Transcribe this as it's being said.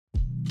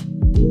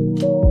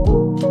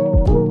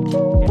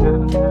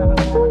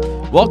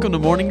Welcome to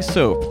Morning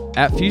Soap.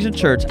 At Fusion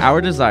Church,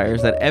 our desire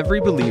is that every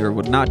believer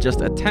would not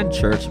just attend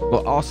church,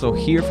 but also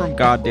hear from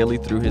God daily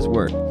through His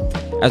Word.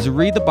 As we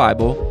read the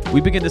Bible, we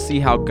begin to see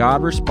how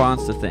God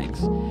responds to things.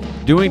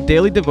 Doing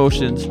daily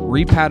devotions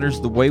repatterns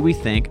the way we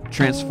think,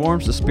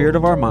 transforms the spirit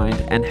of our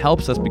mind, and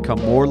helps us become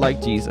more like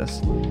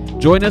Jesus.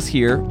 Join us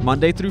here,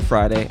 Monday through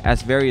Friday,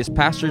 as various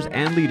pastors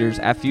and leaders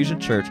at Fusion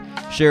Church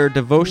share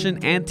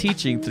devotion and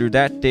teaching through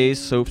that day's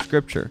soap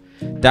scripture.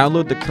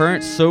 Download the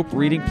current soap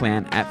reading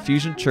plan at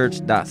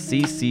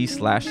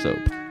fusionchurch.cc/soap.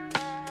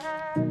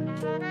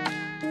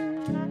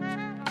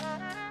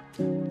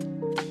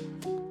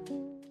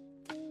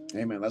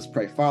 Amen. Let's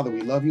pray. Father,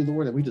 we love you,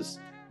 Lord, and we just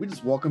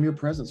welcome your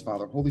presence,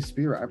 Father. Holy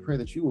Spirit, I pray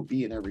that you will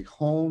be in every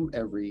home,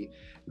 every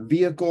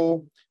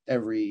vehicle,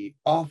 every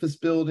office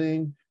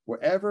building,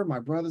 wherever my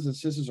brothers and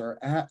sisters are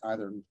at,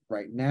 either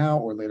right now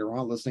or later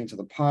on listening to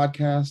the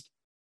podcast.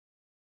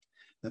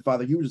 That,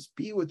 Father, you would just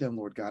be with them,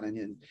 Lord God,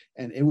 and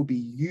it will be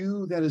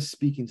you that is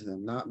speaking to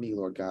them, not me,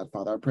 Lord God.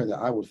 Father, I pray that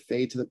I would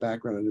fade to the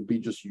background and it would be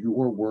just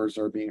your words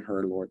that are being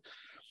heard, Lord.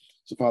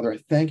 So, Father, I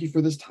thank you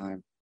for this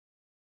time.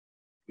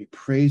 We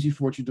praise you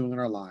for what you're doing in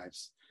our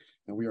lives,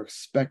 and we are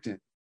expectant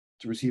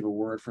to receive a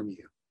word from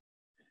you.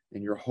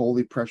 In your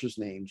holy, precious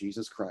name,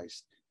 Jesus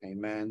Christ.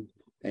 Amen,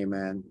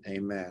 amen,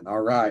 amen.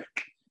 All right,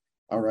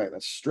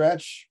 let's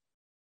stretch.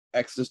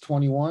 Exodus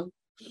 21.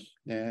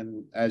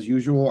 And as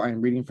usual, I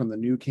am reading from the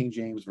New King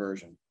James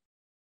Version.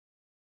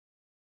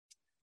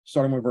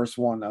 Starting with verse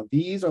 1. Now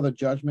these are the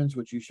judgments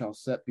which you shall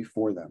set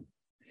before them.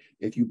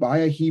 If you buy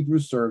a Hebrew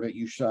servant,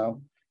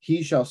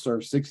 he shall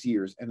serve 6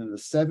 years, and in the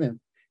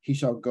seventh he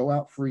shall go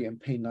out free and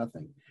pay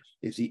nothing.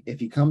 If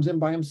he comes in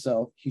by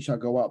himself, he shall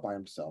go out by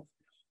himself.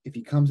 If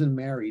he comes in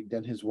married,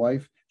 then his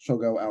wife shall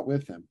go out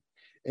with him.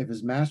 If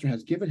his master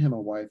has given him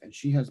a wife, and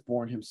she has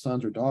borne him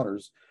sons or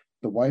daughters,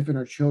 the wife and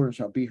her children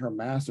shall be her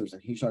master's,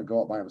 and he shall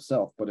go out by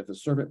himself. But if the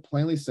servant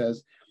plainly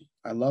says,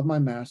 I love my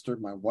master,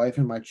 my wife,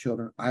 and my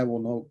children, I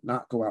will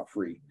not go out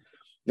free,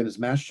 then his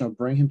master shall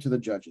bring him to the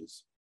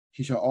judges.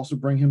 He shall also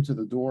bring him to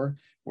the door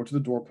or to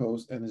the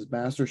doorpost, and his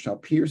master shall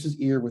pierce his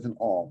ear with an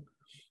awl,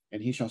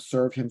 and he shall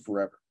serve him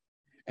forever.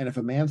 And if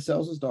a man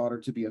sells his daughter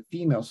to be a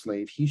female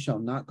slave, he shall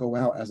not go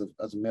out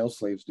as male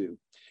slaves do.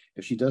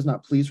 If she does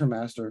not please her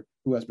master,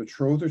 who has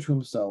betrothed her to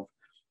himself,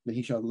 then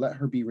he shall let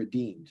her be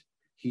redeemed.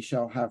 He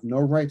shall have no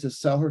right to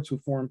sell her to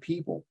foreign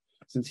people,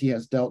 since he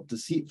has dealt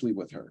deceitfully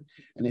with her.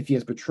 And if he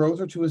has betrothed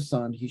her to his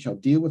son, he shall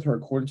deal with her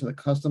according to the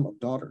custom of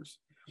daughters.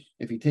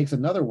 If he takes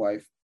another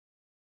wife,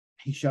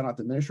 he shall not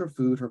diminish her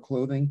food, her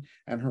clothing,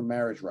 and her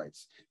marriage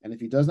rights. And if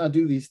he does not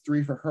do these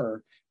three for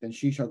her, then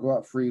she shall go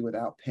out free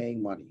without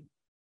paying money.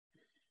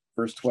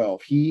 Verse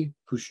 12, he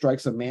who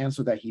strikes a man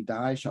so that he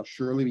dies shall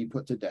surely be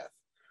put to death.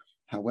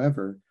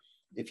 However,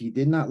 if he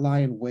did not lie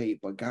in wait,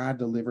 but God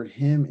delivered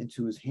him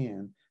into his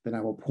hand, then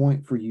I will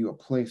point for you a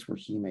place where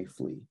he may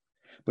flee.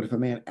 But if a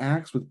man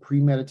acts with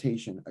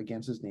premeditation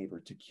against his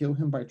neighbor to kill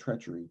him by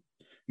treachery,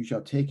 you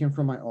shall take him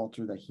from my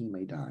altar that he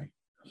may die.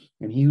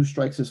 And he who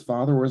strikes his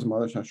father or his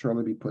mother shall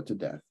surely be put to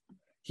death.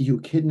 He who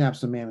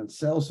kidnaps a man and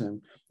sells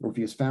him, or if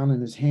he is found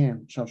in his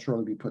hand, shall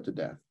surely be put to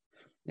death.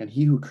 And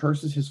he who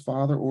curses his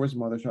father or his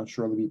mother shall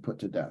surely be put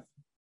to death.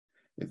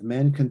 If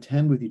men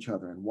contend with each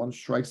other, and one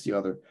strikes the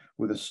other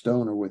with a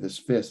stone or with his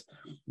fist,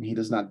 and he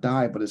does not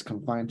die but is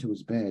confined to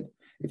his bed,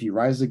 if he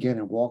rises again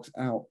and walks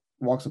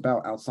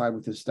about outside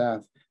with his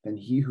staff, then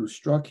he who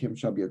struck him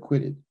shall be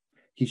acquitted.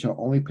 He shall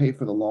only pay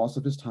for the loss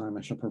of his time,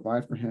 and shall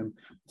provide for him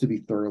to be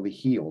thoroughly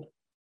healed.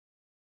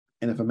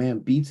 And if a man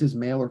beats his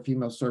male or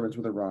female servants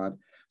with a rod,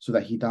 so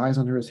that he dies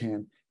under his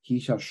hand, he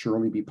shall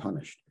surely be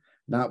punished.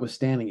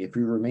 Notwithstanding, if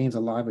he remains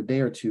alive a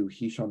day or two,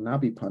 he shall not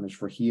be punished,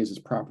 for he is his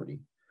property.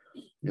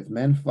 If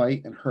men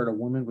fight and hurt a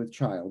woman with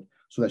child,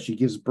 so that she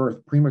gives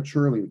birth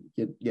prematurely,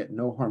 yet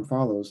no harm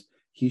follows,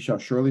 he shall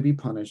surely be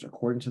punished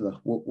according to the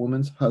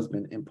woman's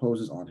husband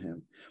imposes on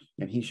him,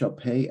 and he shall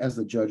pay as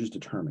the judges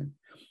determine.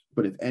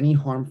 But if any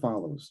harm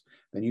follows,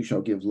 then you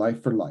shall give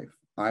life for life,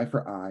 eye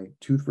for eye,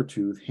 tooth for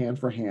tooth, hand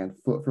for hand,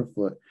 foot for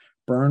foot,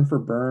 burn for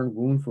burn,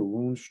 wound for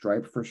wound,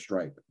 stripe for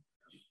stripe.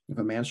 If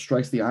a man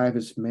strikes the eye of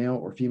his male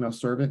or female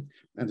servant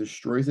and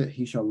destroys it,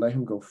 he shall let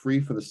him go free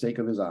for the sake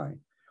of his eye.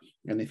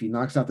 And if he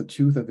knocks out the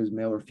tooth of his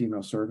male or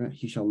female servant,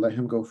 he shall let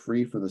him go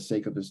free for the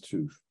sake of his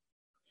tooth.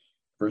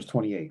 Verse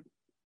 28.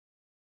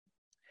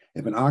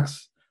 If an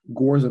ox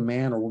gores a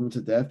man or woman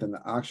to death, then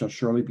the ox shall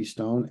surely be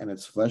stoned, and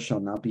its flesh shall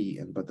not be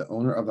eaten, but the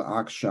owner of the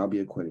ox shall be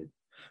acquitted.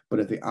 But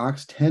if the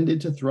ox tended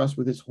to thrust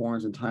with his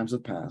horns in times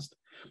of past,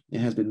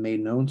 and has been made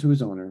known to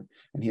his owner,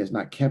 and he has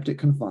not kept it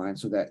confined,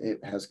 so that it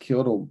has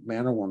killed a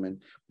man or woman,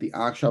 the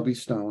ox shall be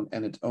stoned,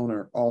 and its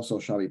owner also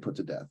shall be put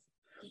to death.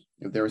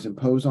 If there is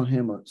imposed on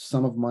him a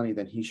sum of money,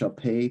 then he shall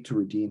pay to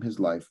redeem his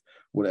life,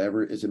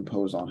 whatever is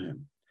imposed on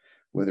him.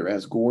 Whether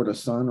as gored a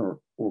son or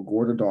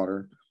gored a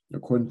daughter,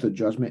 according to the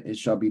judgment it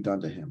shall be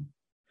done to him.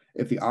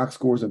 If the ox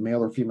gores a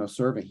male or female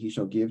servant, he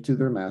shall give to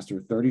their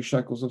master 30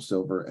 shekels of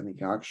silver, and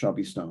the ox shall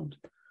be stoned.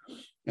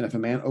 And if a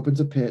man opens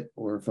a pit,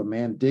 or if a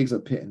man digs a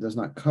pit and does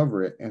not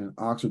cover it, and an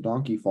ox or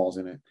donkey falls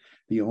in it,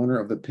 the owner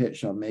of the pit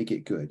shall make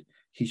it good.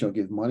 He shall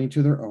give money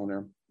to their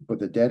owner, but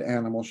the dead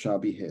animal shall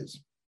be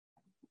his.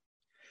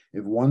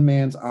 If one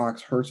man's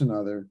ox hurts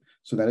another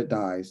so that it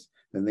dies,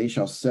 then they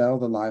shall sell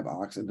the live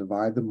ox and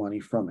divide the money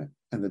from it,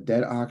 and the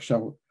dead ox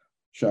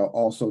shall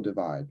also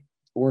divide.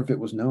 Or if it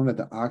was known that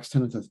the ox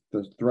tended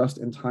to thrust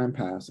in time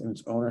past, and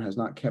its owner has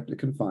not kept it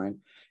confined,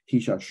 he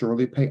shall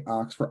surely pay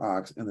ox for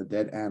ox, and the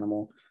dead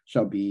animal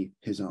shall be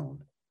his own.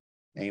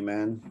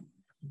 Amen.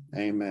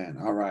 Amen.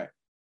 All right.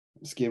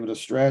 Let's give it a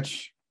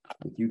stretch.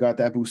 If you got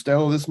that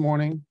Bustelo this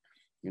morning,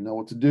 you know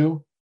what to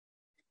do.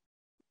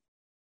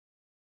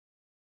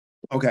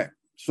 Okay.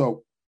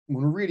 So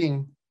when we're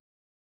reading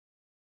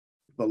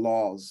the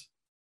laws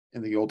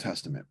in the Old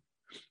Testament,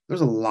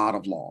 there's a lot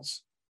of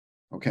laws.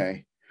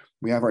 Okay.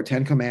 We have our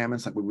 10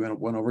 commandments like we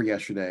went over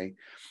yesterday.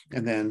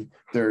 And then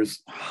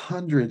there's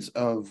hundreds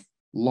of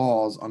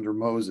laws under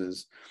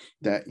Moses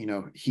that,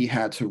 he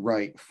had to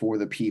write for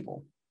the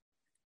people.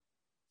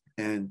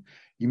 And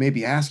you may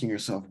be asking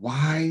yourself,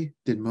 why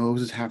did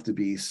Moses have to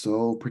be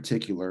so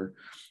particular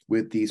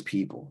with these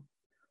people?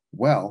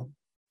 Well,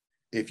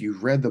 if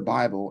you've read the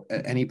Bible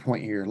at any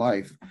point in your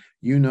life,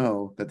 you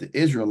know that the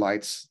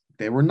Israelites,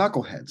 they were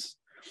knuckleheads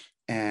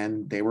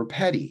and they were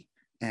petty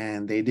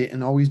and they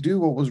didn't always do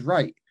what was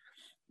right.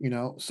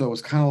 So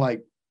it's kind of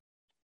like,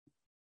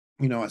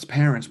 as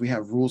parents, we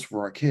have rules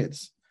for our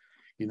kids,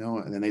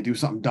 and then they do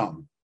something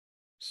dumb.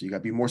 So you got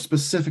to be more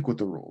specific with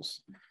the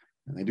rules.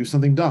 And they do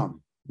something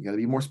dumb. You got to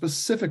be more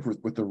specific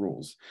with the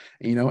rules,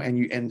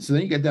 and so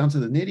then you get down to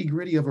the nitty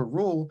gritty of a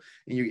rule,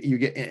 and you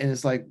get, and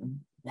it's like,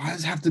 why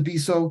does it have to be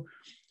so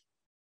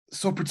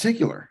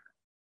particular?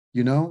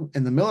 In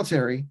the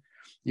military,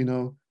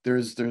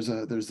 there's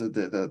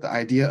the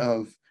idea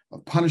of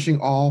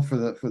punishing all for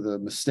the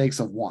mistakes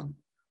of one,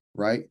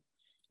 right?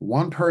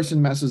 One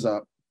person messes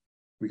up,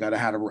 we got to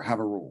have a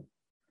rule.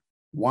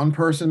 One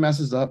person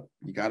messes up,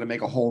 you got to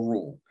make a whole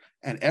rule.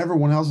 And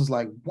everyone else is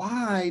like,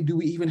 why do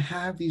we even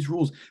have these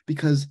rules?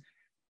 Because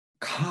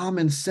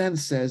common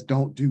sense says,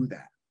 don't do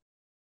that.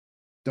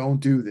 Don't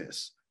do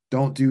this.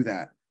 Don't do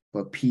that.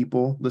 But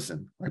people,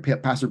 listen,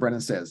 like Pastor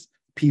Brennan says,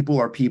 people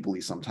are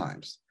peoply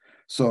sometimes.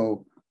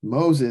 So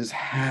Moses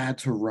had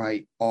to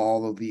write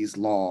all of these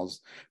laws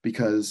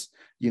because,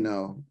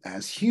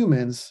 as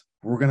humans,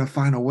 we're going to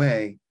find a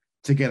way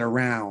to get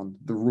around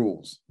the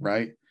rules,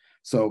 right?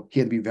 So he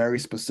had to be very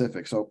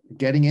specific. So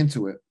getting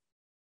into it,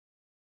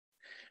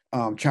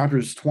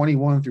 chapters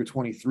 21 through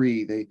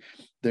 23,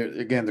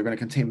 they're going to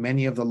contain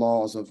many of the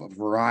laws of a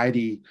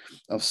variety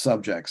of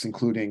subjects,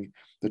 including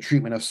the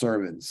treatment of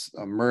servants,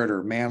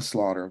 murder,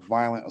 manslaughter,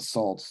 violent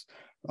assaults,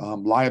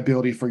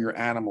 liability for your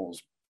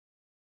animals,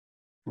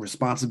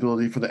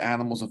 responsibility for the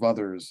animals of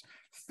others,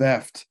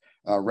 theft,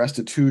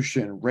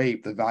 restitution,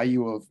 rape, the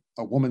value of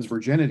a woman's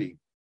virginity,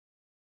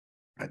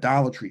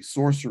 idolatry,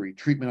 sorcery,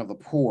 treatment of the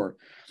poor,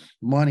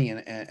 money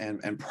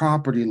and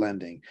property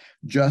lending,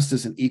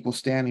 justice and equal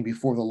standing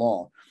before the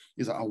law.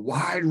 Is a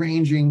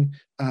wide-ranging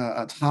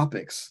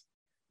topics,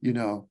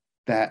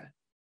 that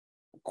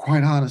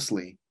quite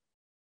honestly,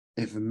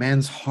 if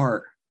men's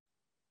heart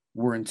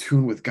were in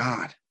tune with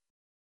God,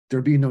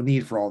 there'd be no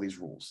need for all these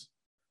rules,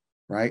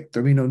 right?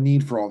 There'd be no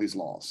need for all these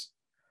laws.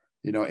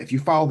 If you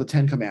follow the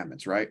 10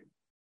 commandments, right?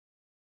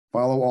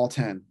 Follow all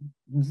 10.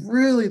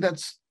 Really,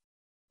 that's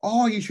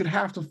all you should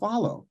have to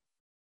follow,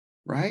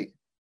 right?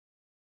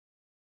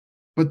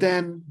 But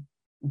then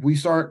we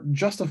start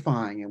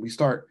justifying and we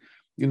start,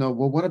 well,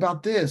 what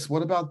about this?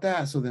 What about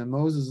that? So then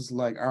Moses is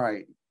like, all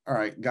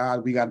right,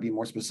 God, we got to be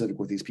more specific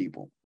with these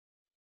people.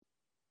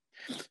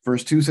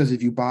 Verse 2 says,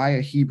 if you buy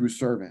a Hebrew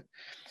servant,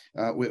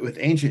 with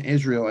ancient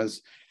Israel,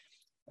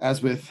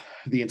 as with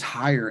the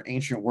entire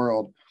ancient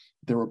world,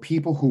 there were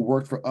people who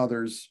worked for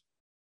others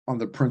on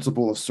the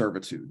principle of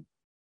servitude,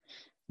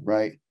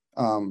 right?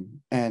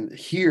 And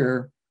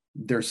here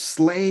they're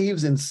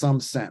slaves in some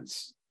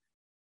sense,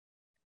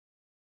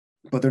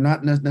 but they're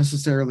not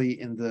necessarily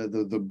in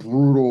the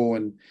brutal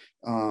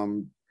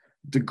and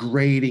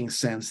degrading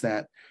sense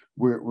that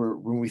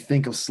when we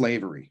think of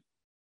slavery,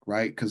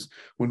 right? Because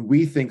when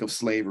we think of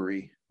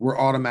slavery, we're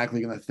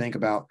automatically going to think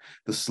about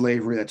the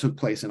slavery that took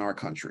place in our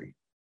country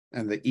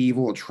and the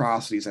evil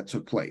atrocities that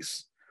took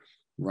place,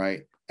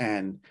 right?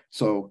 And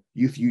so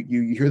you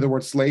hear the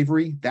word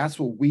slavery, that's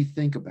what we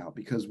think about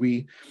because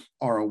we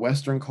are a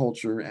Western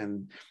culture,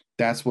 and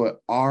that's what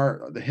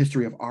the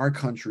history of our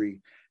country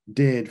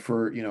did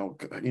for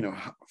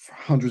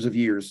hundreds of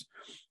years.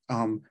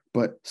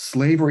 But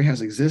slavery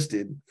has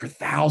existed for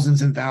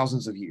thousands and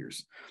thousands of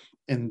years.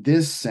 In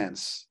this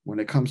sense, when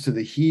it comes to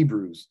the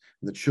Hebrews,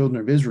 the children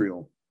of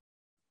Israel,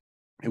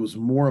 it was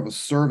more of a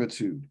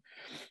servitude.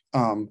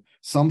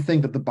 Some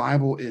think that the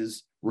Bible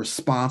is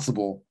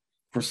responsible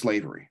for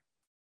slavery,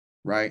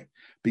 right?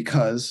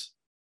 Because,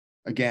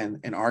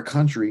 again, in our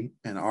country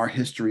and our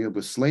history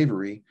with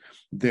slavery,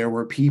 there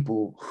were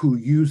people who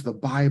used the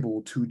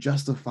Bible to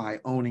justify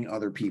owning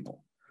other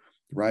people,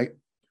 right?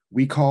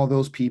 We call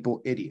those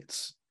people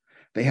idiots.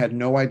 They had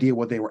no idea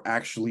what they were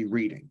actually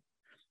reading,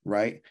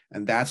 right?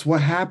 And that's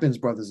what happens,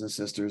 brothers and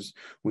sisters,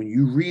 when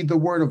you read the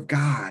word of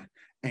God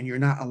and you're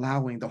not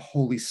allowing the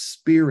Holy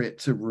Spirit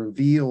to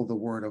reveal the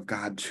word of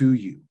God to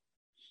you.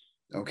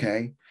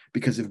 Okay?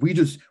 Because if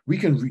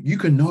you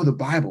can know the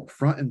Bible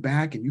front and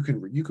back, and you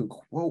can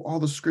quote all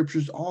the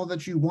scriptures, all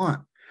that you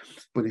want.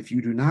 But if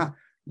you do not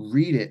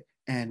read it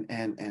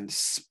and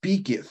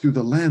speak it through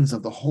the lens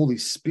of the Holy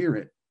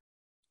Spirit,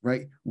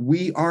 right?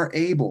 We are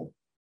able,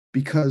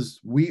 because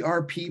we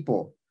are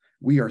people,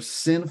 we are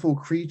sinful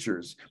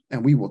creatures,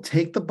 and we will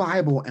take the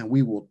Bible and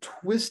we will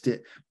twist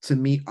it to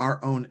meet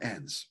our own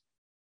ends.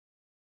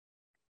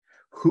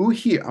 Who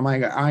here,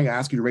 I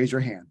ask you to raise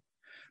your hand,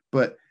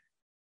 but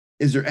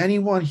is there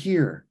anyone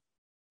here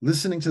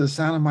listening to the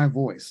sound of my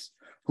voice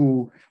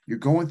who you're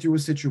going through a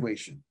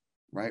situation,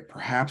 right?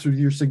 Perhaps with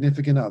your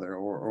significant other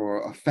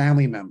or a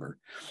family member,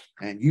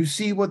 and you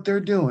see what they're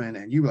doing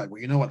and you're like,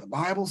 well, you know what the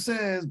Bible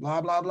says,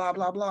 blah, blah, blah,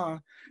 blah, blah.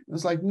 And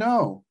it's like,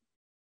 no,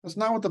 that's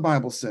not what the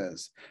Bible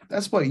says.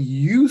 That's what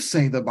you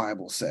say the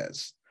Bible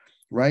says,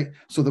 right?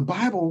 So the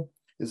Bible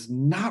is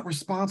not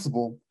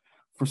responsible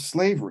for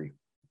slavery.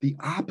 The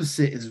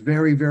opposite is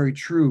very, very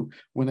true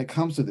when it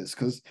comes to this,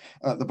 because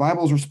the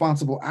Bible is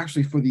responsible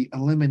actually for the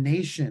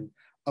elimination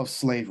of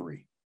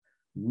slavery,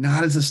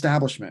 not its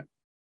establishment.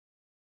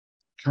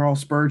 Charles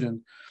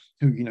Spurgeon,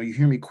 who, you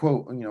hear me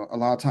quote, a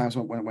lot of times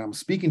when I'm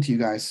speaking to you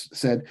guys,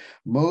 said,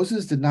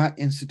 Moses did not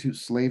institute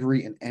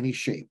slavery in any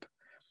shape.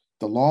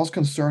 The laws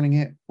concerning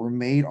it were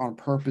made on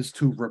purpose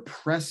to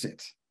repress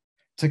it,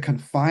 to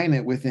confine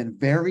it within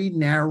very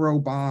narrow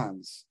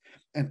bonds,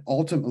 and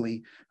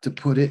ultimately to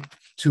put it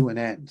to an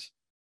end.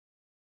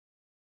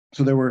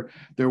 So there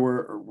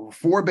were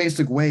 4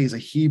 basic ways a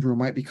Hebrew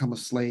might become a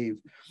slave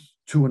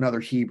to another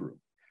Hebrew.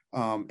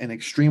 In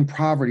extreme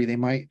poverty, they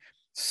might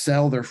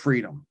sell their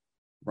freedom,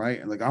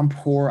 right? Like, I'm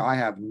poor, I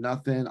have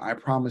nothing, I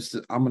promise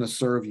that I'm going to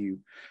serve you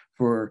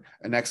for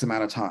an X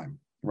amount of time,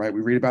 right?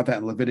 We read about that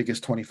in Leviticus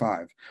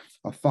 25.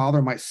 A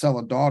father might sell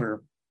a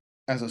daughter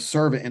as a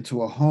servant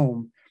into a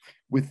home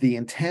with the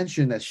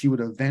intention that she would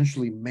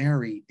eventually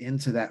marry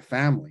into that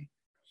family.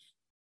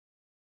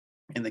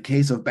 In the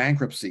case of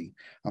bankruptcy,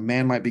 a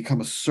man might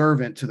become a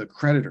servant to the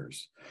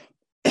creditors.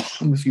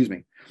 Excuse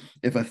me.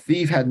 If a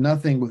thief had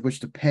nothing with which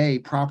to pay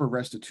proper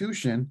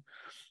restitution,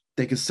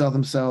 they could sell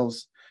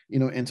themselves,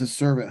 into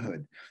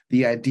servanthood.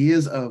 The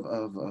ideas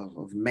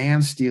of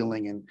man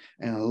stealing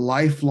and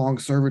lifelong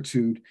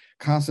servitude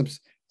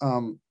concepts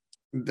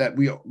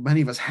that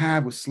many of us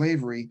have with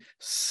slavery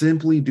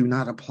simply do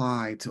not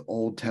apply to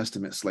Old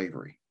Testament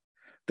slavery.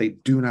 They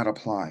do not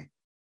apply.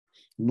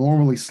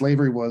 Normally,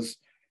 slavery was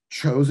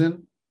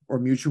chosen or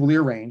mutually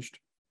arranged,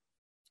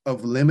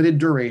 of limited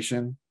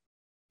duration,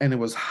 and it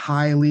was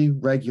highly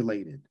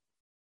regulated.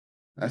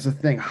 That's the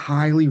thing,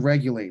 highly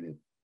regulated.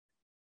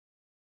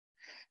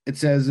 It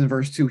says in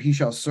verse 2, he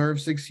shall serve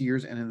 6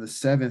 years, and in the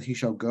 7th he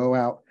shall go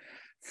out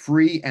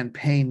free and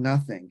pay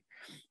nothing.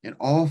 In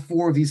all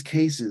 4 of these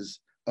cases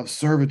of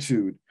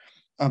servitude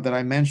that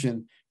I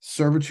mentioned,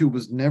 servitude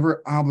was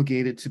never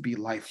obligated to be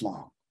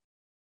lifelong.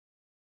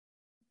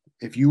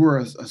 If you were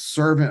a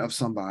servant of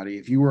somebody,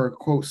 if you were a,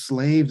 quote,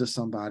 slave to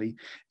somebody,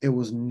 it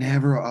was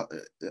never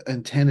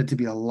intended to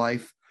be a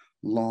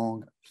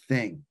lifelong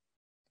thing.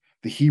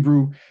 The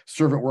Hebrew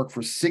servant worked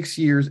for 6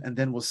 years and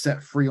then was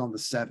set free on the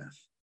 7th,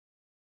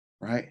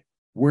 right?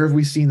 Where have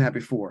we seen that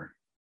before?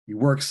 You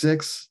work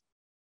 6,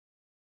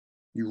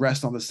 you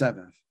rest on the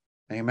 7th.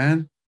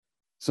 Amen?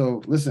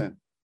 So listen,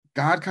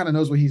 God kind of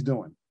knows what he's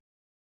doing,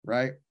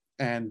 right?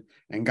 And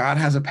God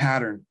has a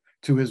pattern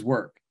to his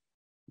work.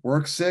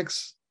 Work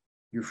 6,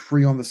 you're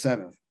free on the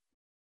 7th.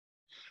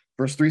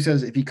 Verse 3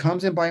 says, if he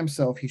comes in by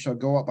himself, he shall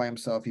go out by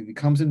himself. If he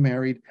comes in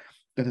married,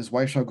 then his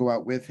wife shall go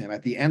out with him.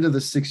 At the end of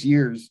the 6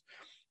 years,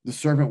 the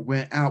servant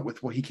went out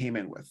with what he came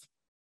in with.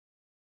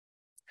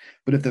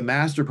 But if the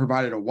master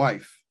provided a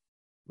wife,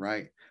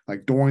 right,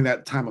 like during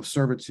that time of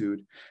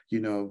servitude,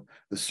 the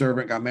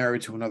servant got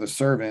married to another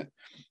servant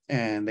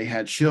and they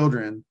had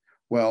children.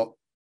 Well,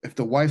 if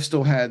the wife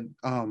still had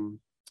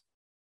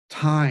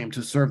time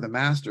to serve the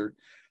master,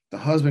 the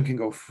husband can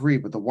go free,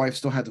 but the wife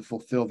still had to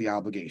fulfill the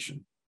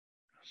obligation,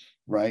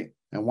 right?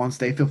 And once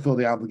they fulfill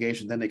the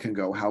obligation, then they can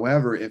go.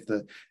 However, if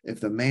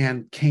the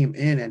man came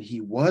in and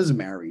he was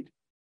married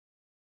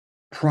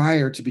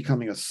prior to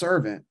becoming a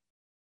servant,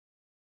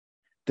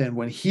 then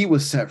when he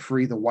was set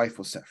free, the wife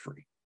was set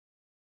free.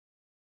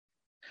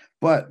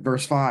 But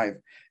verse 5,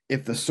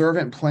 if the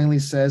servant plainly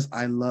says,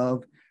 I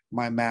love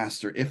my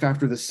master, if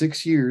after the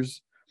 6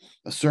 years,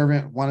 a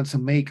servant wanted to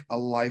make a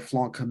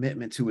lifelong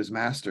commitment to his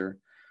master,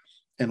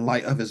 in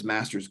light of his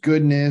master's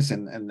goodness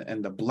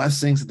and the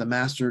blessings that the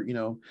master,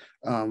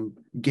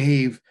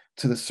 gave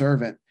to the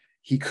servant,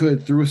 he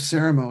could, through a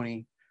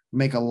ceremony,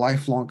 make a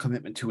lifelong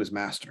commitment to his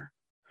master.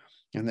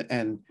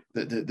 And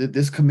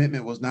this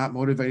commitment was not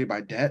motivated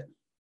by debt.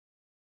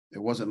 It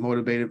wasn't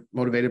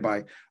motivated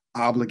by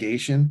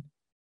obligation,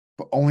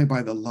 but only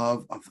by the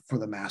love for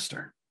the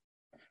master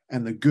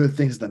and the good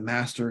things the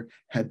master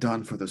had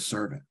done for the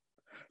servant.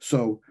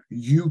 So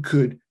you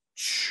could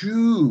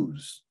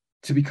choose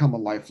to become a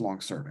lifelong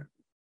servant.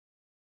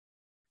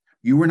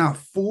 You were not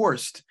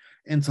forced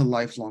into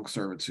lifelong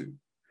servitude.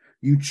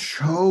 You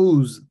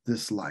chose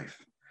this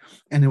life,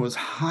 and it was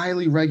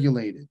highly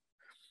regulated,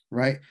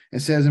 right?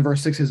 It says in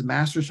verse 6, his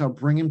master shall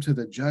bring him to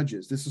the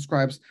judges. This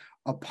describes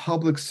a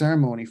public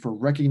ceremony for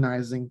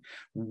recognizing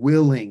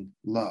willing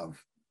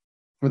love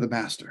for the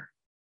master,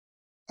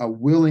 a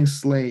willing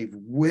slave,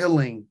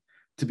 willing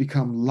to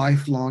become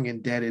lifelong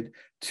indebted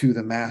to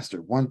the master,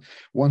 one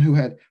who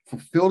had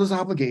fulfilled his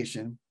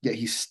obligation, yet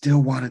he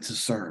still wanted to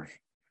serve.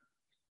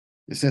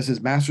 It says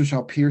his master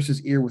shall pierce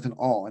his ear with an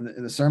awl. And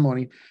in the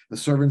ceremony, the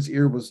servant's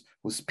ear was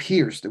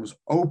pierced. It was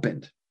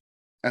opened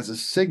as a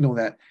signal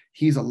that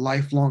he's a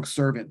lifelong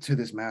servant to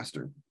this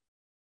master.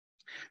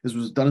 This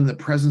was done in the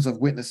presence of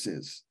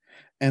witnesses,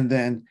 and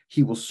then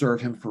he will serve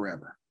him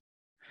forever.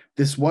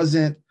 This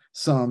wasn't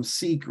some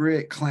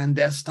secret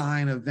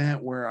clandestine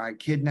event where I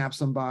kidnap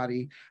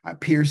somebody, I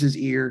pierce his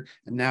ear,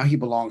 and now he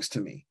belongs to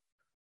me.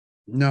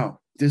 No,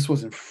 this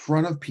was in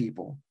front of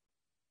people,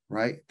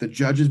 right? The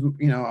judges,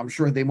 I'm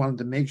sure they wanted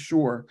to make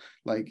sure,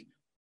 like,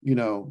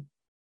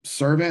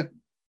 servant,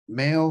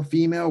 male,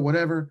 female,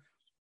 whatever,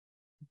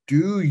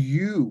 do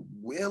you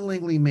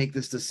willingly make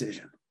this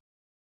decision?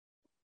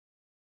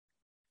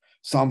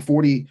 Psalm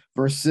 40,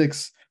 verse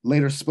 6,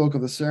 later spoke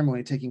of the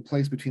ceremony taking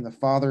place between the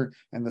father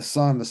and the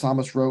son. The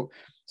psalmist wrote,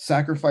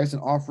 sacrifice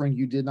and offering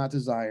you did not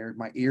desire,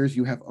 my ears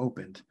you have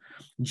opened.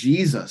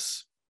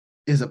 Jesus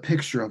is a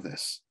picture of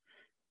this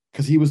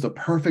because he was the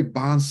perfect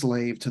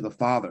bondslave to the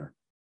Father.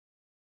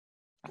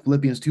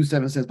 Philippians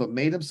 2:7 says, but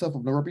made himself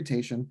of no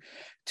reputation,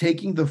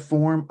 taking the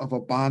form of a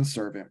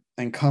bondservant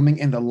and coming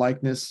in the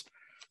likeness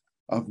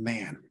of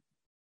man.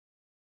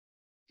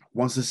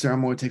 Once the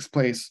ceremony takes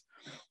place,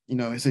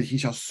 it says he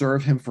shall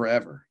serve him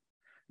forever.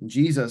 And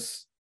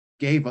Jesus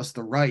gave us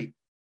the right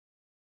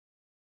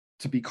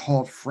to be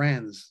called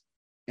friends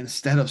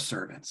instead of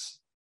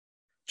servants.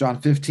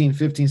 John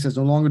 15:15 says,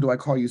 no longer do I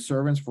call you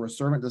servants, for a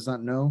servant does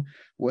not know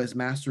what his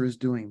master is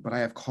doing, but I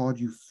have called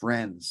you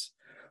friends.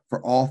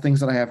 For all things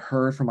that I have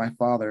heard from my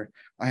Father,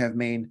 I have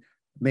made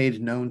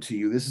known to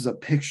you. This is a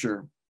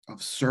picture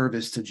of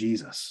service to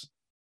Jesus.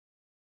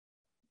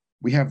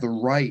 We have the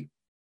right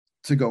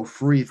to go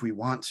free if we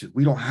want to.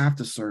 We don't have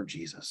to serve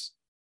Jesus.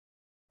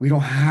 We don't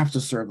have to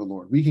serve the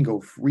Lord. We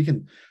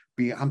can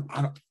be,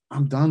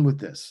 I'm done with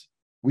this.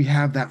 We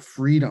have that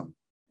freedom.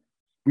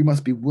 We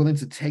must be willing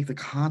to take the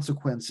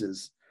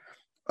consequences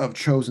of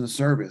chosen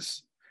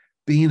service.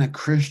 Being a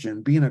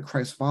Christian, being a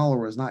Christ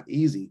follower is not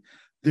easy.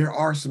 There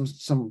are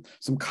some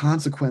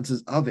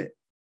consequences of it.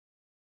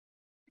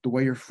 The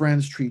way your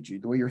friends treat you,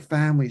 the way your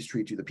families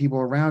treat you, the people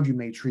around you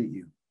may treat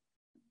you.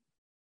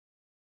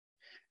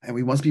 And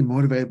we must be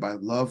motivated by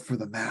love for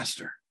the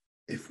master.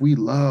 If we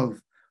love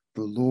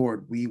the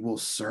Lord, we will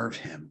serve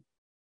him.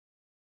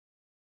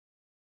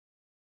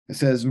 It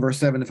says in verse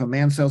 7, if a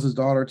man sells his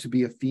daughter to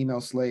be a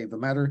female slave, the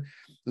matter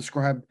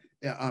described,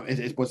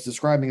 what's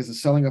describing is the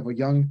selling of a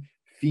young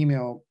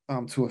female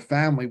to a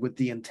family with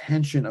the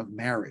intention of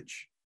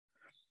marriage.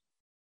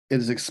 It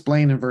is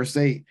explained in verse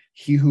 8,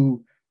 he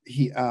who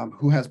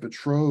has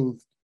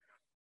betrothed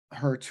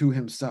her to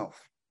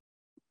himself.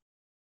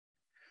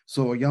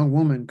 So a young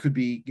woman could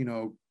be,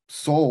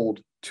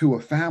 sold to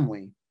a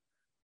family,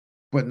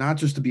 but not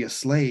just to be a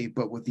slave,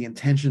 but with the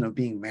intention of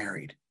being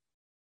married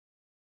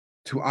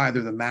to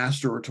either the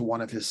master or to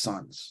one of his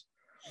sons.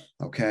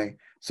 Okay,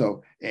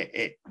 so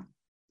it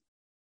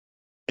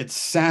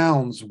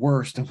sounds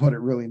worse than what it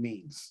really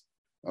means.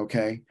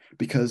 Okay,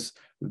 because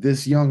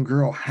this young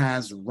girl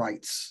has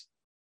rights,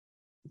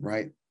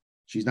 right?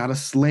 She's not a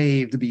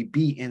slave to be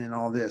beaten and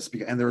all this.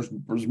 And there's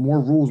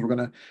more rules.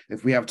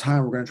 If we have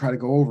time, we're gonna try to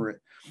go over it.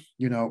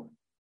 So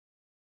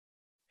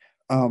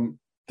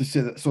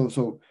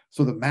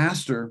the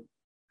master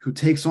who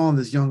takes on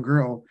this young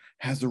girl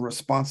has the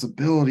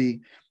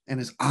responsibility and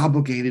is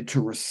obligated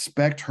to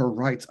respect her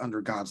rights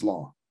under God's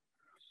law.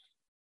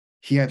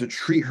 He had to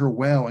treat her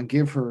well and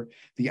give her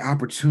the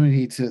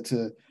opportunity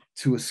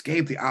to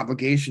escape the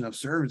obligation of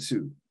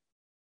servitude.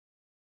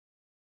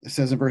 It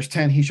says in verse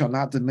 10, he shall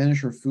not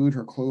diminish her food,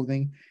 her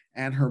clothing,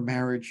 and her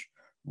marriage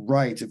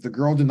rights. If the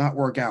girl did not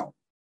work out,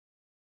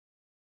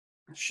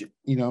 she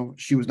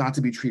was not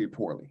to be treated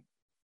poorly.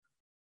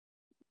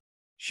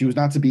 She was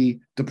not to be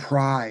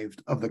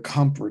deprived of the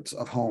comforts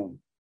of home,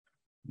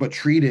 but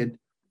treated,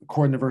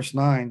 according to verse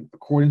 9,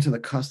 according to the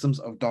customs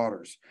of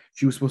daughters.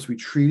 She was supposed to be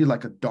treated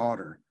like a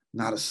daughter,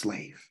 not a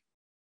slave.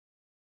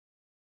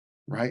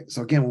 Right?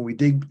 So again, when we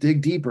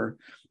dig deeper,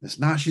 it's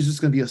not she's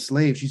just going to be a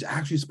slave. She's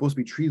actually supposed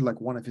to be treated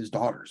like one of his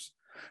daughters.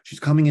 She's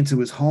coming into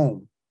his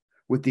home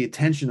with the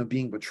intention of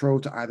being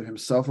betrothed to either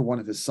himself or one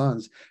of his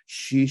sons.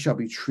 She shall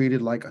be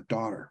treated like a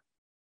daughter.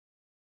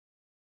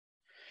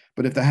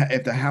 But if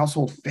the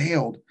household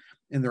failed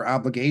in their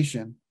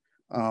obligation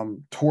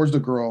towards the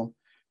girl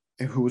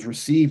who was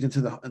received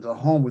into the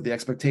home with the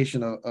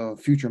expectation of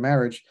future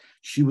marriage,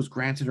 she was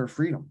granted her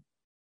freedom.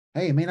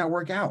 Hey, it may not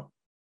work out.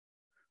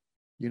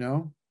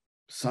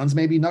 Sons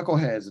may be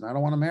knuckleheads and I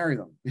don't want to marry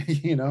them,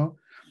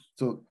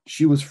 So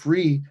she was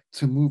free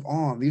to move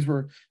on. This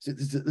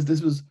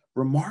was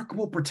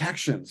remarkable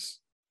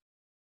protections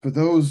for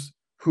those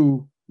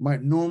who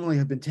might normally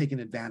have been taken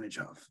advantage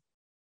of.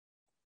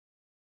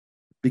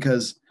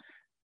 Because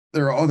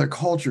there are other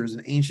cultures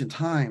in ancient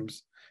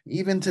times,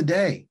 even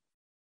today,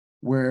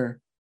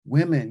 where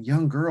women,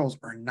 young girls,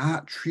 are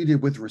not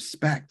treated with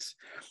respect.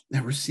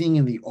 And we're seeing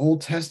in the Old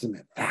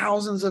Testament,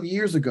 thousands of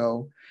years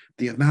ago,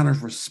 the amount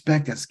of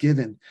respect that's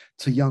given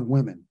to young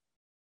women.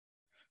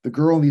 The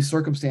girl in these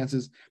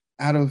circumstances,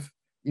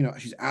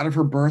 she's out of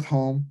her birth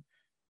home,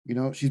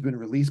 she's been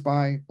released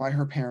by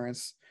her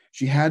parents.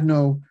 She had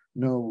no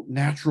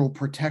natural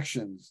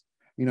protections,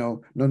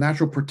 no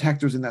natural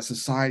protectors in that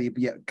society,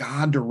 but yet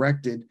God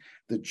directed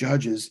the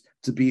judges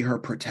to be her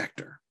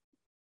protector.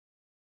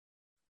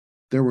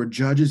 There were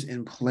judges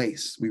in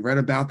place. We read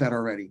about that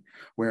already,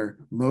 where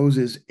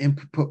Moses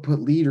put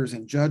leaders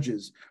and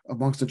judges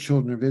amongst the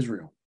children of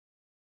Israel.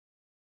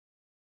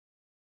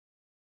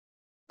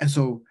 And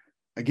so,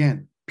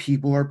 again,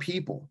 people are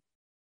people.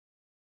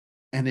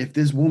 And if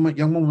this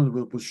young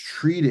woman was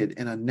treated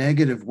in a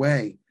negative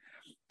way,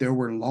 there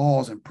were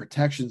laws and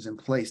protections in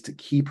place to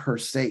keep her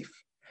safe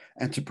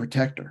and to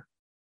protect her.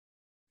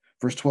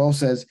 Verse 12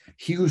 says,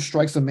 he who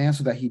strikes a man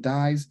so that he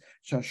dies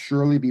shall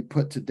surely be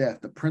put to death.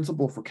 The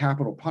principle for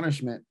capital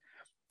punishment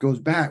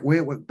goes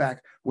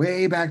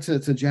way back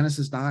to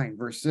Genesis 9,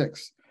 verse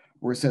 6,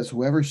 where it says,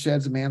 whoever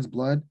sheds a man's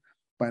blood,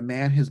 by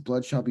man his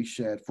blood shall be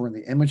shed. For in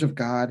the image of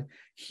God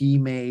he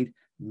made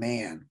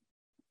man.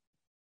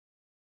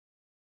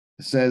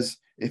 It says,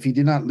 if he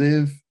did not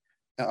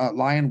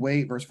lie in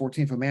wait, verse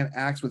 14, if a man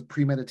acts with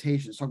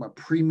premeditation, it's talking about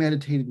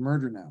premeditated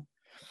murder now.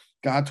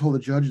 God told the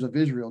judges of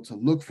Israel to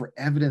look for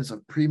evidence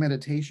of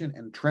premeditation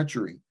and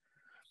treachery.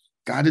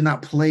 God did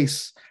not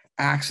place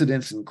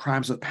accidents and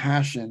crimes of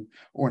passion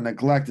or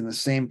neglect in the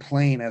same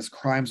plane as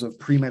crimes of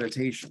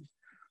premeditation.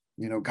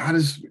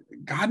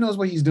 God knows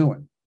what he's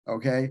doing,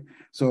 okay?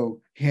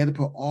 So he had to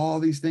put all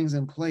these things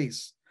in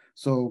place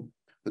so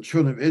the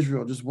children of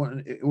Israel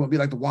it wouldn't be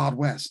like the Wild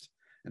West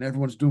and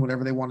everyone's doing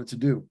whatever they wanted to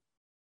do.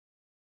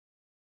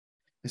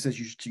 It says,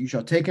 you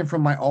shall take him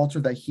from my altar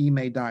that he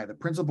may die. The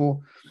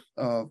principle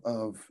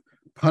of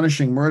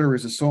punishing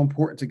murderers is so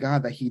important to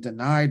God that he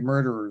denied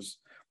murderers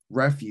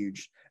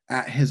refuge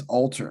at his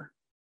altar.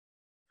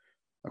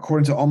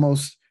 According to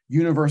almost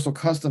universal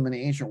custom in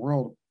the ancient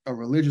world, a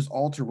religious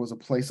altar was a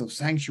place of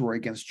sanctuary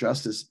against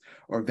justice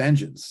or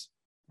vengeance,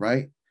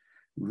 right?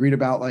 We read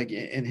about, like,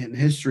 in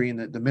history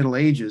in the Middle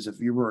Ages, if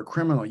you were a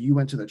criminal, you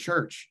went to the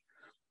church,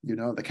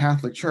 the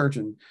Catholic Church,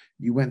 and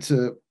you went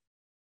to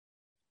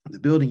the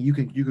building, you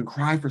can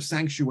cry for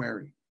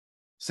sanctuary,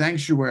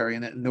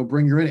 and they'll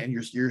bring you in, and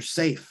you're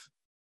safe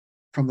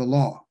from the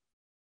law.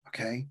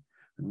 Okay,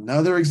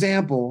 another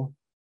example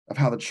of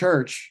how the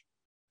church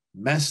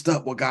messed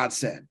up what God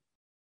said,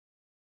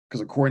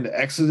 because according to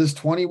Exodus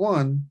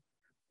 21,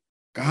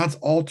 God's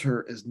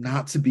altar is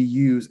not to be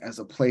used as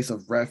a place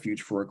of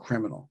refuge for a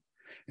criminal.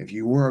 If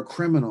you were a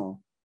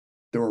criminal,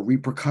 there were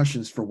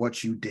repercussions for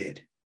what you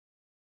did,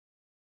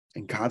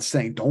 and God's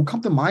saying, don't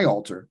come to my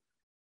altar.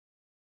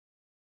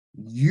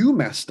 You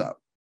messed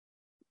up.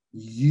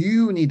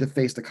 You need to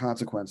face the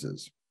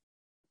consequences.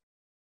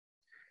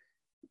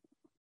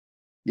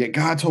 Yet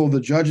God told the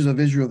judges of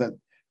Israel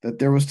that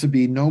there was to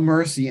be no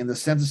mercy in the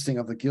sentencing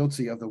of the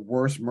guilty of the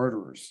worst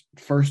murderers,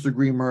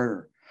 first-degree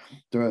murder.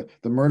 The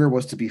murder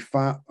was to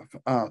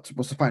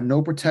find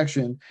no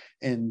protection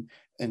in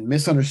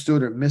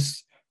misunderstood or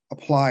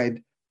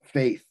misapplied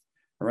faith.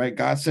 All right,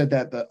 God said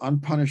that the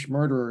unpunished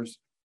murderers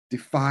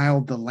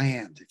defiled the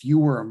land. If you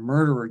were a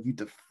murderer, you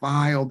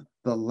defiled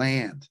the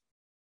land.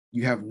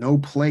 You have no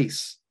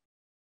place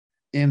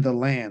in the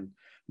land.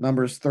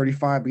 Numbers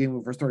 35, beginning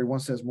with verse 31,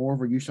 says,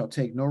 moreover, you shall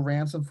take no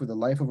ransom for the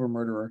life of a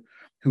murderer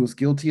who is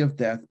guilty of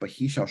death, but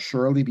he shall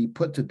surely be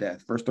put to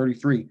death. Verse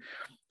 33,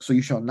 so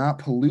you shall not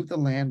pollute the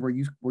land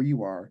where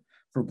you are,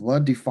 for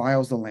blood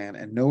defiles the land,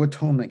 and no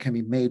atonement can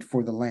be made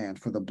for the land,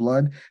 for the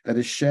blood that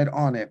is shed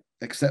on it,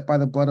 except by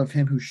the blood of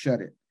him who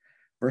shed it.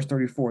 Verse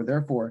 34,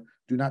 therefore,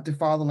 do not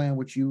defile the land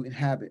which you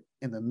inhabit,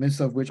 in the midst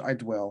of which I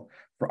dwell,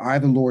 for I,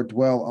 the Lord,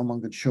 dwell among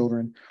the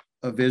children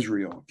of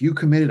Israel. If you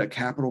committed a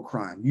capital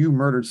crime, you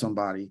murdered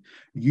somebody,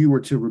 you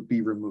were to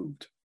be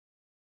removed.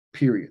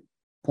 Period.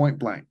 Point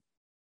blank.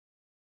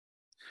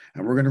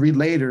 And we're going to read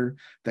later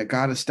that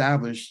God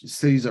established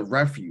cities of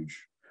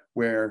refuge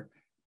where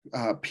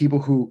people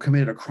who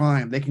committed a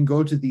crime, they can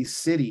go to these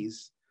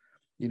cities,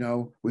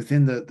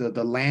 within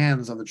the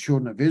lands of the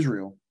children of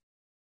Israel,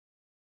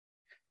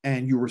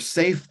 and you were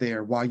safe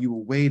there while you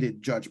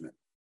awaited judgment.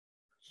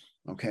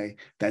 Okay,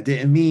 that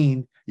didn't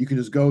mean you can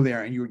just go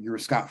there and you're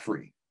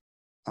scot-free.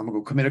 I'm gonna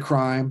go commit a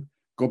crime,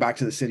 go back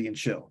to the city and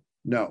chill.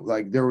 No,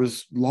 like there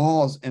was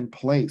laws in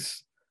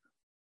place.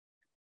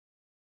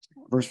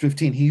 Verse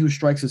 15, he who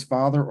strikes his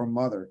father or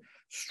mother,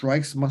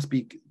 strikes must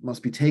be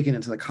taken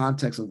into the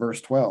context of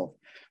verse 12,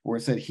 where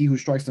it said, he who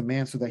strikes a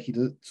man so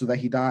that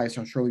he dies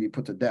shall surely be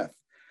put to death.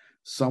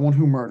 Someone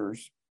who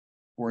murders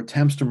or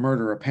attempts to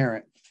murder a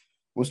parent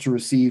was to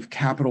receive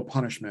capital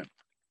punishment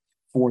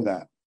for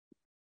that.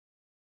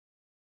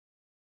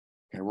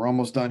 Okay, we're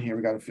almost done here.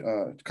 We got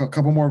a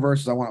couple more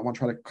verses I want to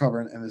try to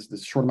cover in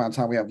this short amount of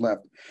time we have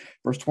left.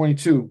 Verse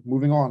 22,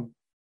 moving on.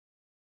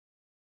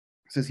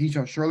 It says, he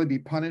shall surely be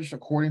punished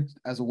according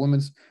as a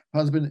woman's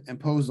husband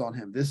imposed on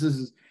him. This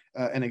is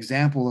an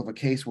example of a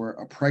case where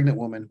a pregnant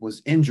woman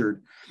was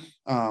injured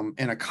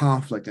in a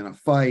conflict, in a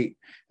fight,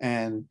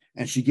 and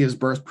she gives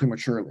birth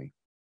prematurely.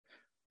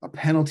 A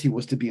penalty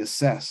was to be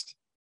assessed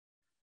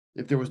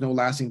if there was no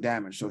lasting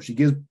damage. So she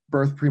gives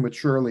birth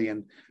prematurely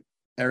and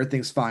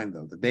everything's fine,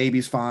 though. The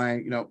baby's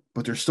fine,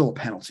 but there's still a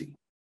penalty,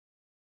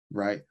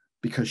 right?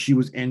 Because she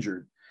was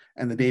injured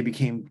and the baby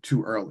came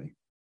too early.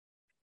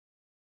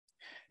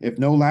 If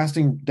no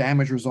lasting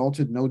damage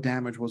resulted, no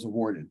damage was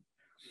awarded.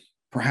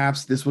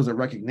 Perhaps this was a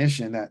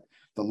recognition that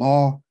the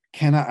law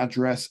cannot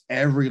address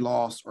every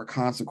loss or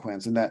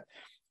consequence, and that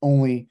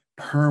only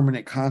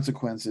permanent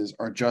consequences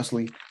are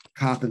justly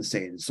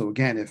compensated. So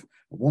again, if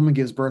a woman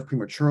gives birth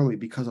prematurely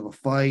because of a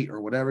fight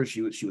or whatever,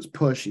 she was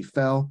pushed, she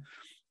fell,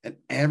 and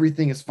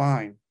everything is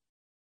fine,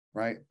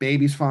 right?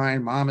 Baby's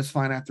fine, mom is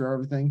fine after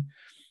everything.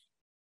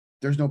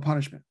 There's no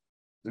punishment.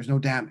 There's no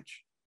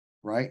damage,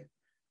 right?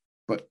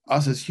 But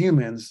us as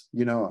humans,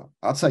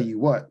 I'll tell you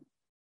what,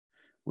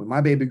 when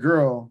my baby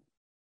girl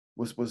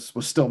was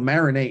still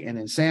marinating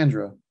in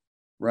Sandra,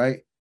 right?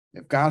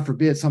 If God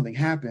forbid something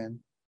happened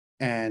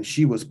and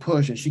she was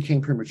pushed and she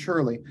came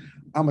prematurely,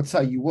 I'm gonna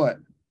tell you what,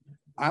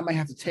 I might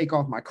have to take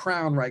off my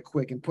crown right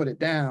quick and put it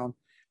down,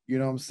 you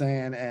know what I'm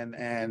saying?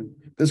 And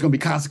there's gonna be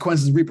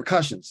consequences and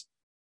repercussions.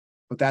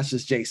 But that's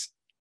just Jason,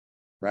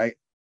 right?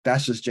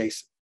 That's just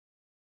Jason.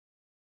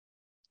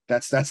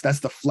 That's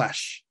the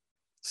flesh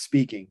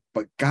speaking.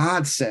 But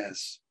God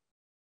says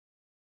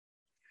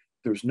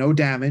there's no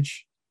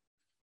damage,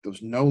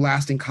 there's no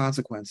lasting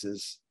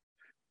consequences,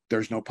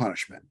 there's no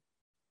punishment,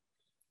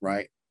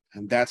 right?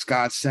 And that's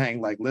God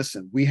saying, like,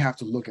 listen, we have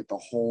to look at the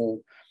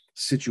whole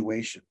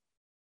situation.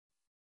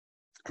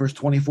 Verse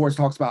 24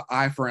 talks about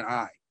eye for an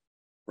eye,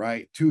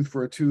 right? Tooth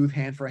for a tooth,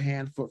 hand for a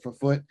hand, foot for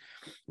foot,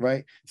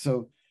 right?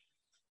 So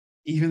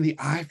even the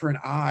eye for an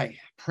eye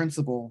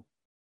principle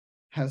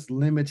has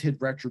limited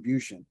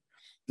retribution.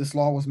 This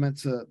law was meant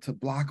to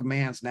block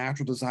man's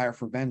natural desire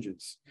for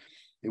vengeance.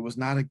 It was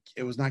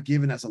not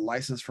given as a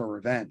license for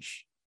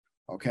revenge.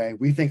 Okay,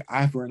 we think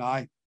eye for an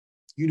eye.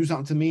 You do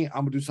something to me,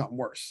 I'm gonna do something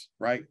worse,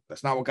 right?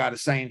 That's not what God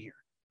is saying here,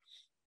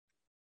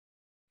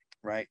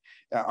 right?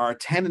 Our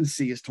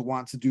tendency is to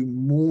want to do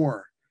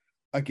more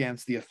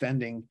against the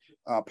offending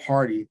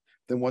party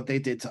than what they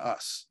did to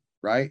us,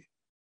 right?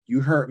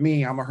 You hurt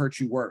me, I'm gonna hurt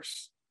you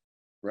worse,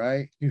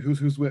 right?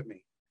 Who's with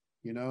me?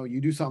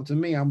 You do something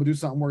to me, I'm gonna do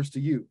something worse to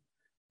you.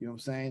 You know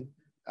what I'm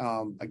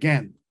saying?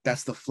 Again,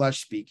 that's the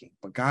flesh speaking,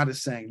 but God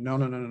is saying,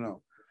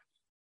 no.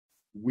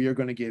 We are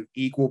going to give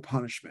equal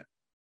punishment,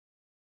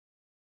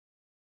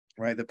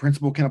 right? The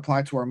principle can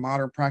apply to our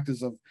modern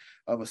practice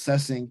of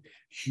assessing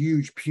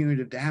huge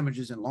punitive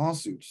damages in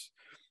lawsuits.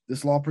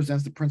 This law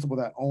presents the principle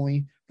that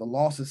only the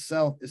loss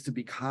itself is to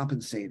be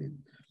compensated,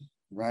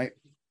 right?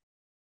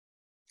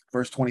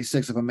 Verse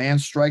 26, if a man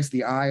strikes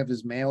the eye of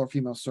his male or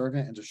female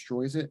servant and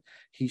destroys it,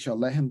 he shall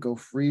let him go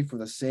free for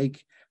the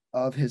sake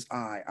of his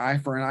eye. Eye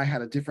for an eye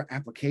had a different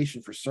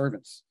application for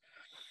servants.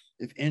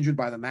 If injured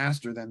by the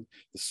master, then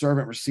the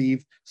servant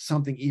received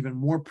something even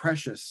more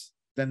precious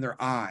than their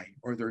eye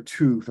or their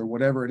tooth or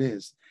whatever it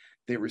is.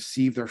 They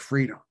receive their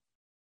freedom.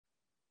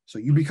 So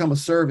you become a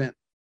servant,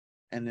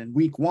 and in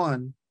week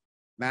one,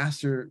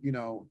 master,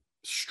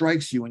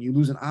 strikes you and you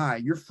lose an eye,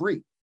 you're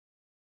free,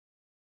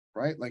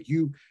 right? Like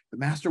the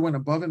master went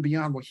above and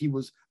beyond what he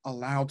was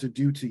allowed to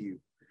do to you.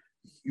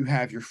 You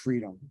have your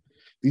freedom.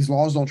 These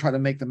laws don't try to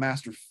make the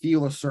master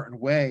feel a certain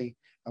way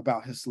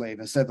about his slave.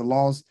 Instead, the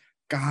laws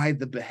guide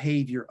the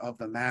behavior of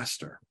the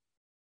master,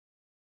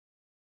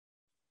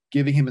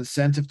 giving him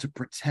incentive to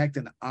protect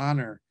and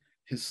honor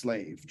his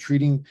slave,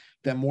 treating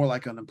them more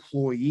like an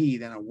employee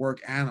than a work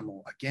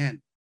animal.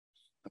 Again,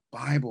 the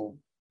Bible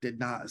did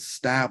not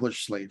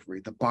establish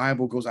slavery. The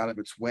Bible goes out of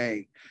its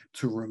way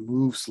to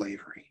remove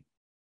slavery.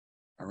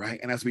 All right.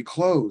 And as we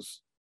close,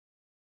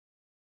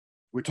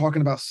 we're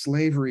talking about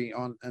slavery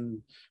on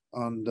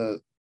the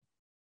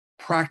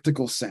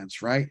practical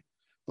sense, right?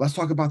 Let's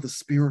talk about the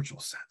spiritual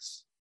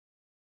sense.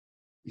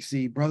 You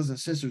see, brothers and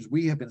sisters,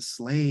 we have been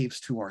slaves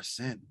to our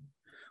sin.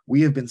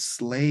 We have been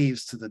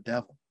slaves to the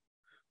devil,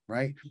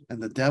 right?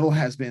 And the devil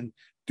has been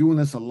doing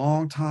this a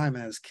long time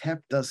and has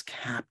kept us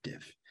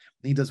captive.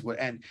 He does what,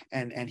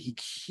 and he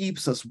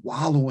keeps us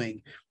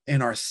wallowing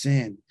in our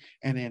sin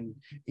and in,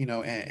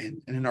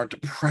 and in our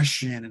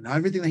depression and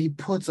everything that he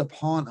puts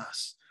upon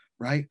us,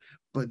 right?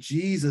 But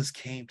Jesus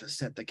came to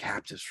set the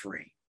captives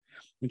free.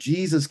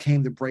 Jesus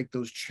came to break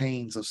those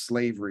chains of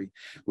slavery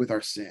with our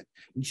sin.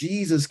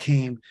 Jesus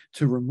came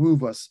to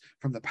remove us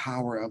from the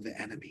power of the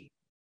enemy.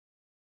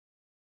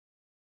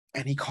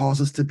 And he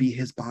calls us to be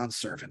his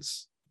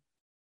bondservants,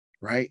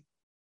 right?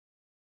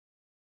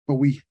 But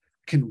we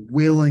can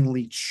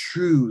willingly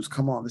choose.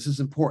 Come on, this is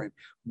important.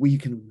 We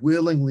can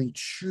willingly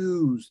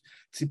choose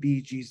to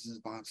be Jesus'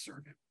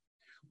 bondservant.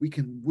 We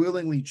can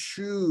willingly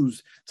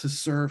choose to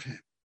serve him.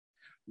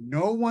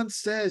 No one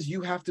says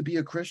you have to be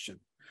a Christian.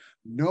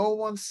 No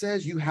one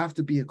says you have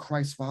to be a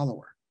Christ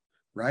follower,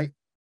 right?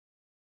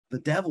 The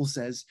devil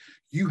says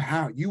you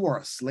are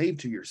a slave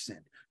to your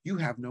sin. You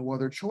have no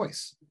other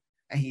choice.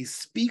 And he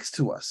speaks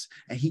to us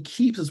and he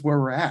keeps us where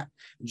we're at.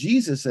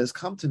 Jesus says,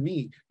 come to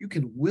me. You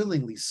can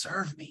willingly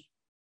serve me.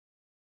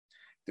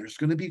 There's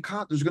going to be,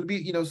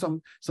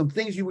 some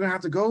things you're going to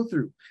have to go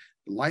through.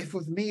 Life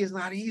with me is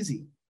not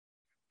easy.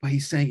 But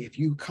he's saying, if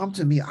you come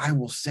to me, I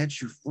will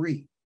set you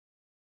free.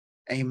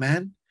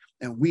 Amen.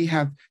 And we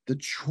have the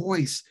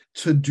choice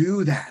to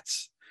do that,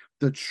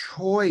 the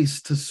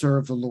choice to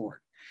serve the Lord.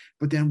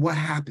 But then what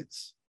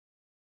happens?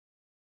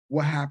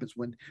 What happens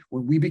when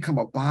we become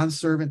a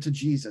bondservant to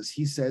Jesus?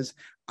 He says,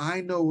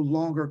 I no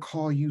longer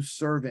call you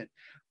servant,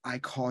 I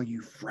call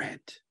you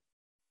friend.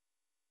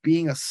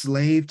 Being a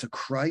slave to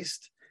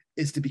Christ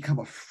is to become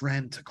a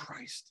friend to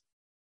Christ.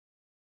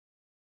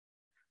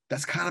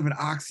 That's kind of an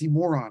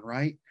oxymoron,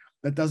 right?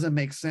 That doesn't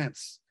make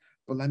sense.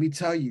 But let me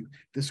tell you,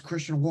 this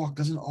Christian walk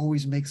doesn't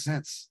always make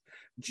sense.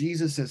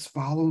 Jesus says,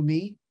 follow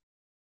me,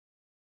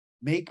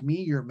 make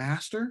me your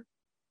master,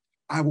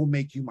 I will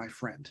make you my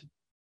friend.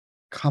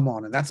 Come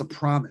on, and that's a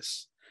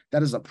promise.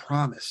 That is a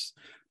promise.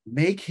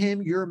 Make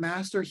him your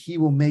master, he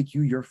will make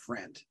you your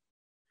friend.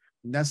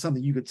 And that's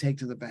something you could take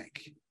to the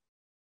bank.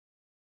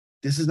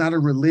 This is not a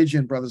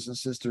religion, brothers and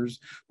sisters,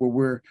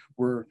 where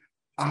we're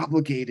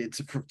obligated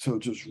to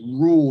just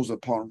rules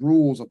upon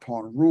rules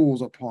upon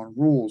rules upon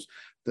rules.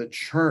 The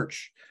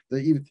church,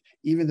 even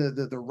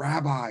the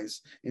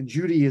rabbis in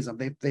Judaism,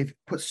 they've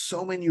put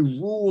so many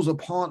rules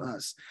upon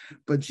us.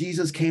 But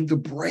Jesus came to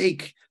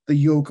break the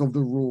yoke of the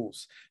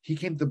rules. He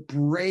came to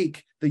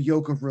break the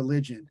yoke of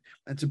religion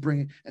and to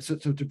bring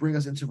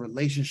us into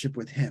relationship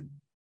with him.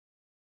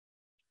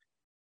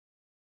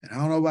 And I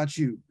don't know about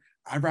you,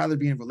 I'd rather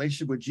be in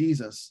relationship with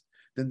Jesus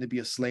than to be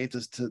a slave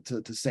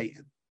to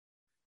Satan.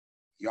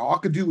 Y'all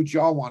could do what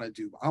y'all want to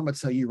do. I'm going to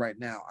tell you right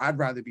now, I'd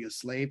rather be a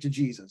slave to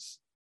Jesus,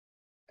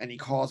 and he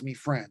calls me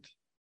friend,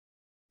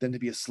 than to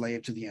be a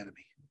slave to the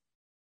enemy.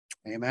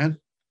 Amen.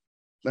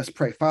 Let's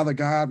pray. Father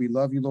God, we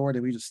love you, Lord,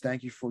 and we just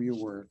thank you for your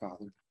word,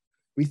 Father.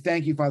 We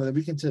thank you, Father,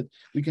 that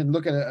we can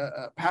look at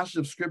a passage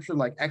of scripture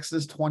like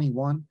Exodus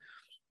 21,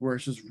 where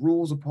it's just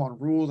rules upon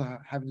rules,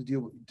 having to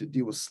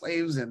deal with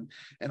slaves and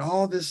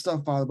all this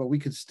stuff, Father, but we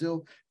can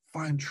still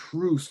find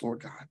truths,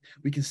 Lord God.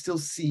 We can still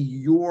see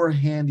your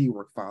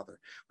handiwork, Father.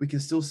 We can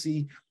still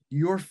see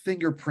your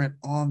fingerprint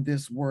on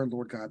this word,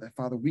 Lord God, that,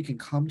 Father, we can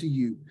come to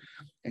you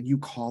and you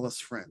call us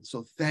friends.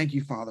 So thank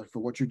you, Father, for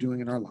what you're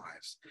doing in our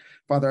lives.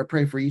 Father, I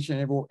pray for each and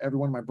every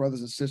one of my brothers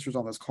and sisters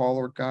on this call,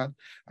 Lord God.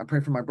 I pray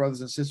for my brothers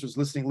and sisters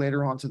listening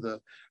later on to the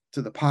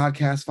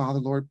podcast, Father,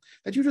 Lord,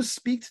 that you just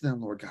speak to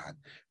them, Lord God.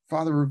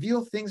 Father,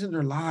 reveal things in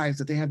their lives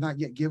that they have not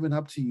yet given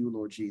up to you,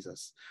 Lord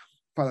Jesus.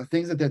 Father,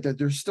 things that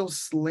they're still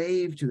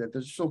slave to, that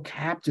they're still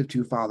captive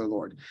to, Father,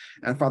 Lord.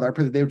 And Father, I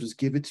pray that they will just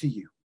give it to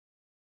you.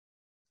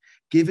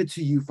 Give it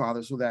to you,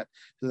 Father, so that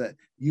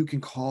you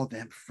can call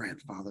them friend,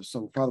 Father.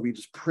 So, Father, we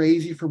just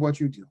praise you for what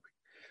you're doing.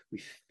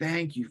 We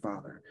thank you,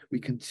 Father. We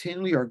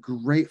continually are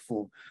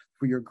grateful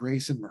for your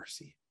grace and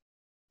mercy.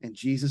 In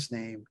Jesus'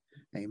 name,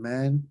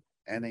 amen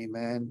and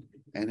amen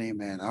and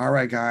amen. All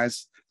right,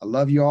 guys. I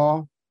love you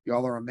all.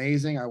 Y'all are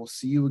amazing. I will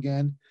see you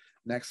again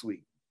next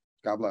week.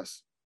 God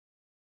bless.